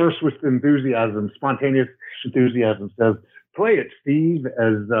 bursts with enthusiasm, spontaneous enthusiasm, says, "Play it, Steve,"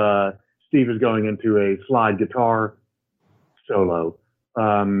 as Steve is going into a slide guitar solo.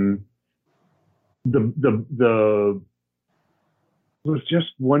 There was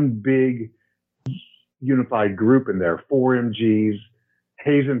just one big unified group in there. 4 MGs,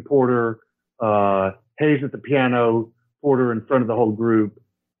 Hayes and Porter, Hayes at the piano, Porter in front of the whole group,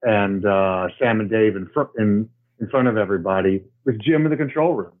 and Sam and Dave in front of everybody, with Jim in the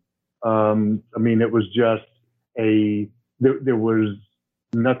control room. It was just there was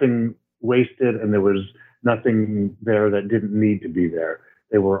nothing wasted, and there was nothing there that didn't need to be there.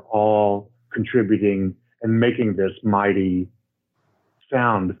 They were all contributing and making this mighty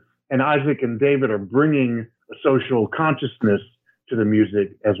sound. And Isaac and David are bringing a social consciousness to the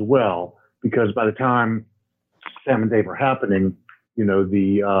music as well, because by the time Sam and Dave are happening,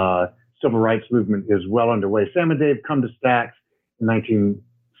 the civil rights movement is well underway. Sam and Dave come to Stax in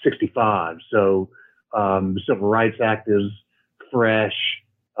 1965. So the Civil Rights Act is fresh,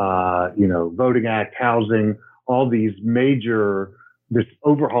 Voting Act, housing, all these this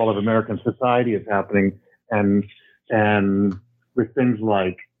overhaul of American society is happening. And with things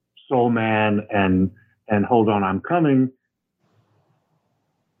like Soul Man and Hold On, I'm Coming,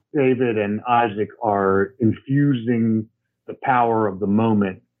 David and Isaac are infusing the power of the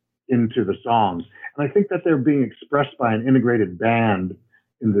moment into the songs. And I think that they're being expressed by an integrated band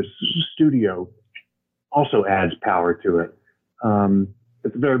in the studio also adds power to it.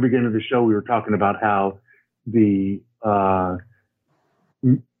 At the very beginning of the show, we were talking about how the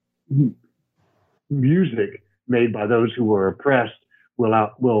music made by those who were oppressed will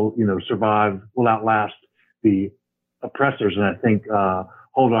outlast the oppressors. And I think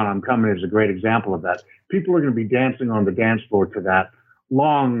Hold On, I'm Coming is a great example of that. People are going to be dancing on the dance floor to that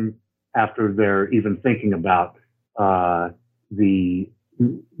long after they're even thinking about the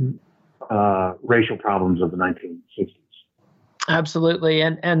racial problems of the 1960s. Absolutely.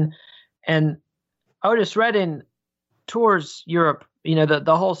 And Otis Redding tours Europe,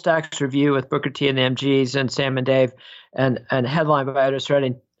 the whole Stax review with Booker T and the MGs and Sam and Dave and headlined by Otis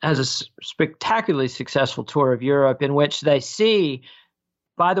Redding has a spectacularly successful tour of Europe, in which they see,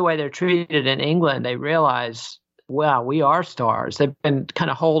 by the way they're treated in England, they realize, wow, we are stars. They've been kind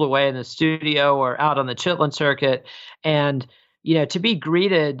of holed away in the studio or out on the Chitlin circuit. And, to be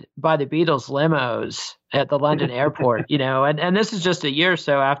greeted by the Beatles limos at the London airport, and this is just a year or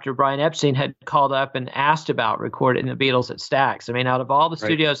so after Brian Epstein had called up and asked about recording the Beatles at Stax. Out of all the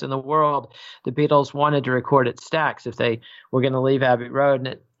studios in the world, the Beatles wanted to record at Stax if they were going to leave Abbey Road, and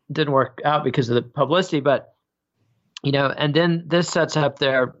it didn't work out because of the publicity. But, and then this sets up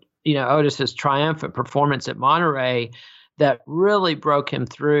their, Otis's triumphant performance at Monterey that really broke him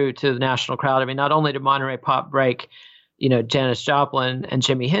through to the national crowd. Not only did Monterey Pop break, Janis Joplin and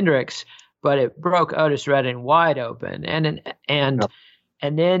Jimi Hendrix, but it broke Otis Redding wide open. And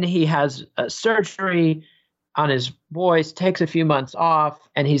then he has a surgery on his voice, takes a few months off,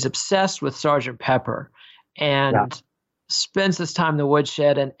 and he's obsessed with Sgt. Pepper and spends this time in the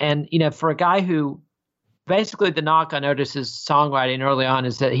woodshed. And for a guy who, basically the knock on Otis's songwriting early on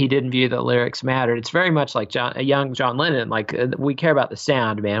is that he didn't view the lyrics mattered. It's very much like a young John Lennon. Like, we care about the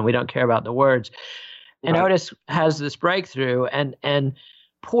sound, man. We don't care about the words. And Otis has this breakthrough and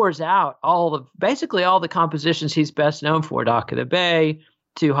pours out basically all the compositions he's best known for: Dock of the Bay,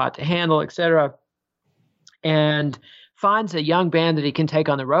 Too Hot to Handle, etc. And finds a young band that he can take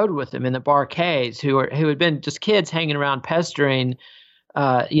on the road with him in the Bar-Kays, who had been just kids hanging around pestering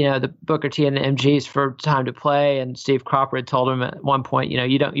the Booker T and the MGs for time to play. And Steve Cropper had told him at one point,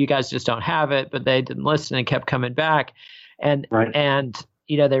 you guys just don't have it, but they didn't listen and kept coming back. And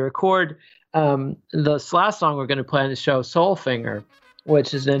they record this last song we're going to play on the show, Soulfinger,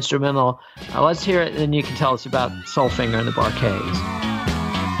 which is an instrumental. Let's hear it, and then you can tell us about Soulfinger and the Bar-Kays.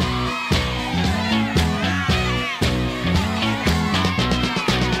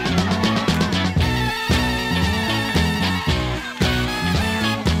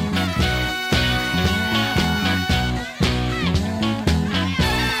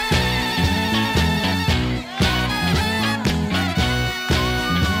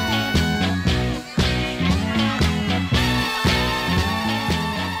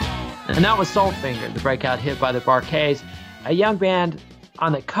 And that was Soulfinger, the breakout hit by the Bar-Kays, a young band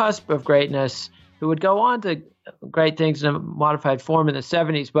on the cusp of greatness who would go on to great things in a modified form in the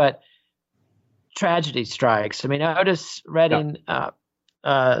 70s, but tragedy strikes. I mean, Otis Redding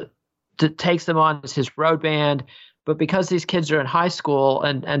takes them on as his road band, but because these kids are in high school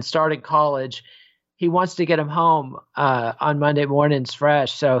and starting college, he wants to get them home on Monday mornings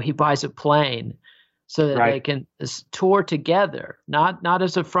fresh, so he buys a plane so that they can tour together, not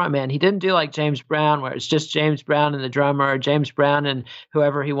as a frontman. He didn't do like James Brown, where it's just James Brown and the drummer, or James Brown and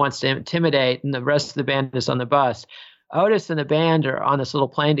whoever he wants to intimidate, and the rest of the band is on the bus. Otis and the band are on this little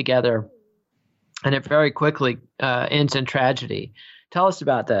plane together, and it very quickly ends in tragedy. Tell us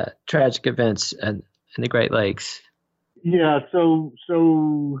about the tragic events in the Great Lakes. Yeah, so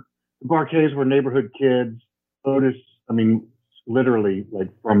the Bar-Kays were neighborhood kids. Otis, I mean, literally like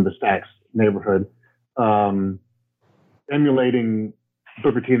from the Stax neighborhood, emulating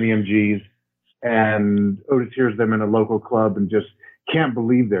Booker T and the MGs. And Otis hears them in a local club and just can't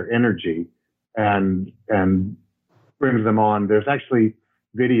believe their energy and brings them on. There's actually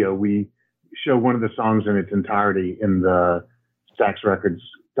video. We show one of the songs in its entirety in the Stax Records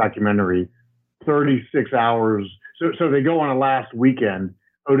documentary, 36 hours. So they go on a last weekend.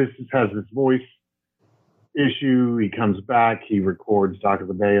 Otis has this voice issue. He comes back. He records Dock of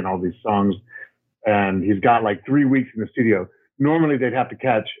the Bay and all these songs. And he's got like 3 weeks in the studio. Normally they'd have to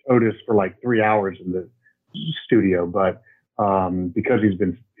catch Otis for like 3 hours in the studio. But because he's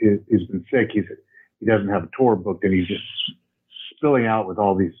been sick, he doesn't have a tour booked, and he's just spilling out with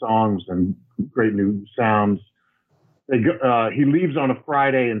all these songs and great new sounds. He leaves on a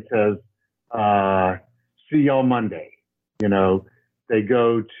Friday and says, see y'all Monday. You know, they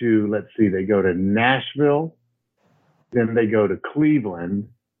go to Nashville, then they go to Cleveland,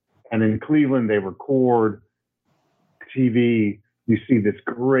 and in Cleveland they record TV. You see this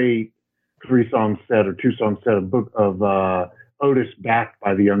great 3-song set or 2-song set of Otis backed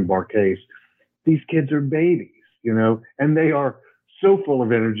by the young Bar-Kays. These kids are babies, you know, and they are so full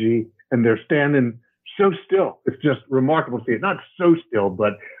of energy, and they're standing so still. It's just remarkable to see it. Not so still,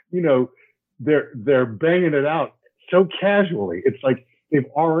 but you know, they're banging it out so casually. It's like they've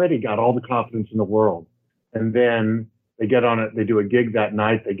already got all the confidence in the world. And then they get on it. They do a gig that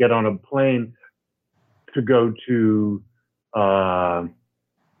night. They get on a plane to go to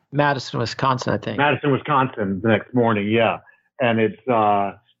Madison, Wisconsin, I think. Madison, Wisconsin the next morning. Yeah. And it's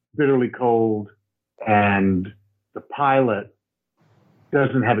bitterly cold, and the pilot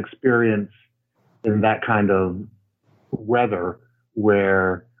doesn't have experience in that kind of weather,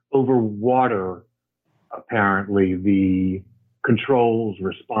 where over water, apparently the controls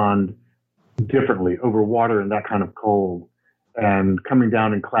respond differently over water in that kind of cold. And coming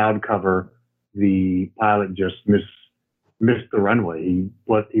down in cloud cover, the pilot just missed the runway.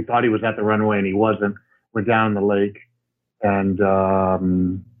 He thought he was at the runway and he wasn't. Went down the lake, and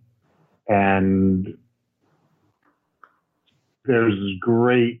there's a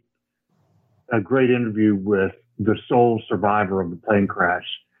great interview with the sole survivor of the plane crash,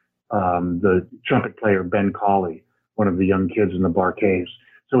 the trumpet player Ben Cauley, one of the young kids in the Bar-Kays.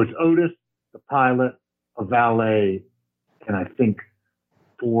 So it's Otis, the pilot, a valet, and I think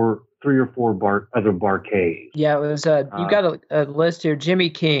 3 or 4 other Bar-Kays. Yeah, it was. You got a list here: Jimmy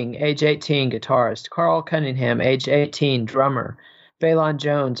King, age 18, guitarist; Carl Cunningham, age 18, drummer; Phelan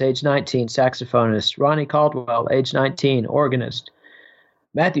Jones, age 19, saxophonist; Ronnie Caldwell, age 19, organist;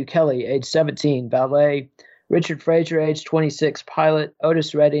 Matthew Kelly, age 17, valet; Richard Frazier, age 26, pilot;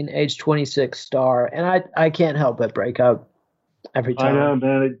 Otis Redding, age 26, star. And I can't help but break up every time. I know,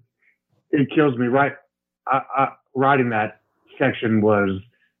 man. It kills me. Right, writing that section was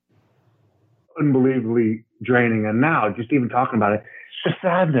unbelievably draining, and now just even talking about it, the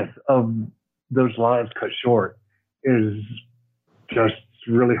sadness of those lives cut short is just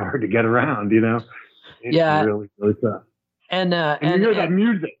really hard to get around. You know, it's really, really tough. And you hear that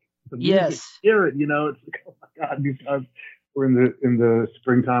music. The music, yes, hear it. You know, it's like, oh my God, these guys were in the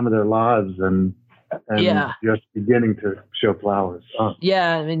springtime of their lives, and just beginning to show flowers.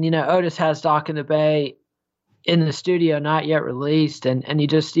 Yeah, I mean, you know, Otis has Dock in the Bay in the studio, not yet released, and you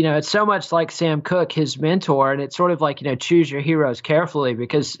just, you know, it's so much like Sam Cooke, his mentor, and it's sort of like, you know, choose your heroes carefully,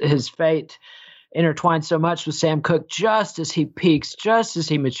 because his fate intertwines so much with Sam Cooke just as he peaks, just as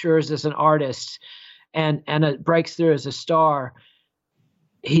he matures as an artist, and it breaks through as a star.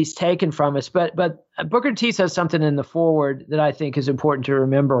 He's taken from us. But Booker T says something in the foreword that I think is important to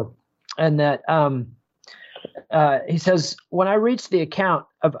remember, and that he says, when I reached the account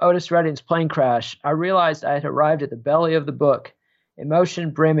of Otis Redding's plane crash, I realized I had arrived at the belly of the book. Emotion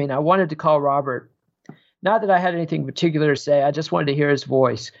brimming, I wanted to call Robert. Not that I had anything particular to say, I just wanted to hear his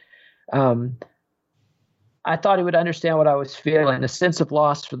voice. I thought he would understand what I was feeling, a sense of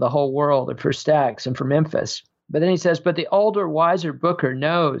loss for the whole world and for Stax and for Memphis. But then he says, but the older, wiser Booker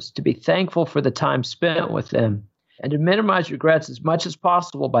knows to be thankful for the time spent with them and to minimize regrets as much as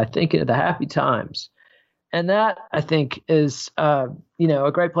possible by thinking of the happy times. And that, I think, is, a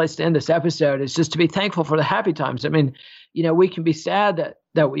great place to end this episode, is just to be thankful for the happy times. I mean, we can be sad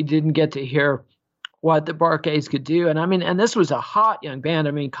that we didn't get to hear what the Bar-Kays could do. And this was a hot young band.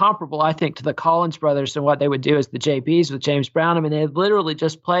 I mean, comparable, I think, to the Collins Brothers and what they would do as the JBs with James Brown. I mean, they had literally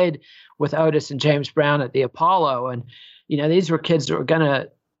just played with Otis and James Brown at the Apollo. And, these were kids that were going to,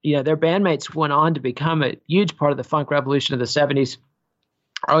 their bandmates went on to become a huge part of the funk revolution of the 70s.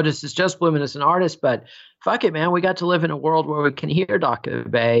 Otis is just blooming as an artist, but fuck it, man. We got to live in a world where we can hear Dr.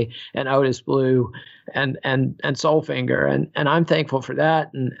 Bay and Otis Blue and Soulfinger. And I'm thankful for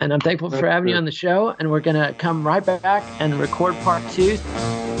that. And I'm thankful for having you on the show. And we're going to come right back and record part 2.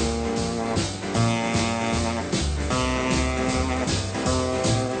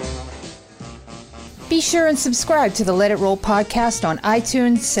 Be sure and subscribe to the Let It Roll podcast on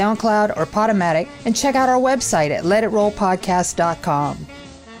iTunes, SoundCloud, or Podomatic, and check out our website at letitrollpodcast.com.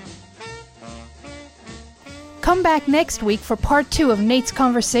 Come back next week for part 2 of Nate's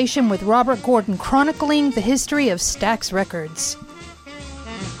conversation with Robert Gordon, chronicling the history of Stax Records.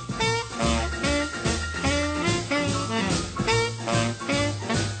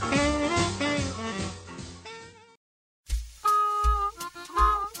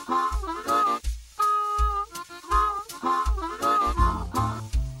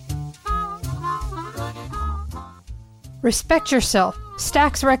 Respect Yourself,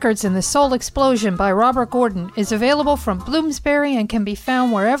 Stax Records and the Soul Explosion by Robert Gordon is available from Bloomsbury and can be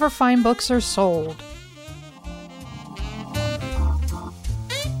found wherever fine books are sold.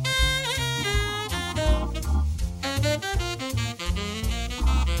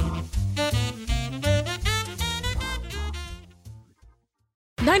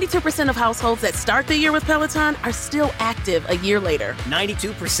 % of households that start the year with Peloton are still active a year later.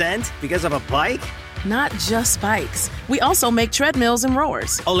 92% because of a bike? Not just bikes. We also make treadmills and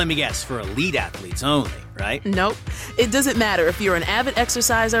rowers. Oh, let me guess, for elite athletes only, right? Nope. It doesn't matter if you're an avid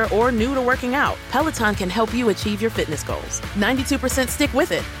exerciser or new to working out. Peloton can help you achieve your fitness goals. 92% stick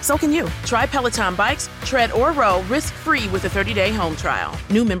with it. So can you. Try Peloton bikes, tread or row risk-free with a 30-day home trial.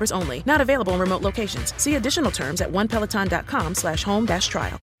 New members only. Not available in remote locations. See additional terms at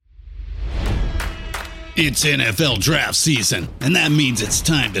onepeloton.com/home-trial. It's NFL draft season, and that means it's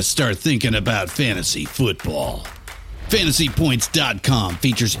time to start thinking about fantasy football. FantasyPoints.com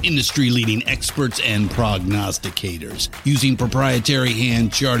features industry-leading experts and prognosticators using proprietary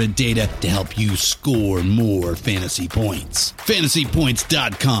hand-charted data to help you score more fantasy points.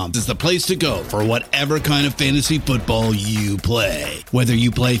 FantasyPoints.com is the place to go for whatever kind of fantasy football you play. Whether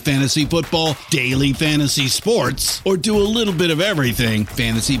you play fantasy football, daily fantasy sports, or do a little bit of everything,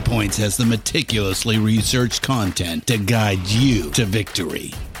 Fantasy Points has the meticulously researched content to guide you to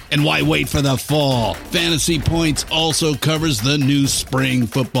victory. And why wait for the fall? Fantasy Points also covers the new spring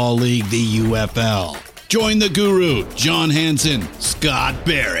football league, the UFL. Join the guru, John Hansen, Scott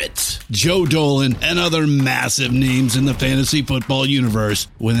Barrett, Joe Dolan, and other massive names in the fantasy football universe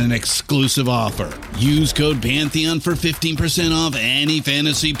with an exclusive offer. Use code Pantheon for 15% off any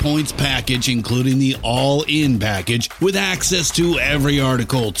Fantasy Points package, including the all-in package, with access to every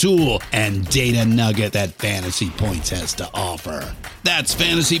article, tool, and data nugget that Fantasy Points has to offer. That's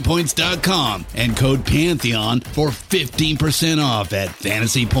FantasyPoints.com and code Pantheon for 15% off at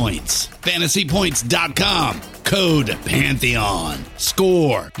Fantasy Points. FantasyPoints.com, code Pantheon.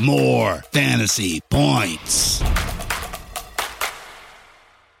 Score more fantasy points.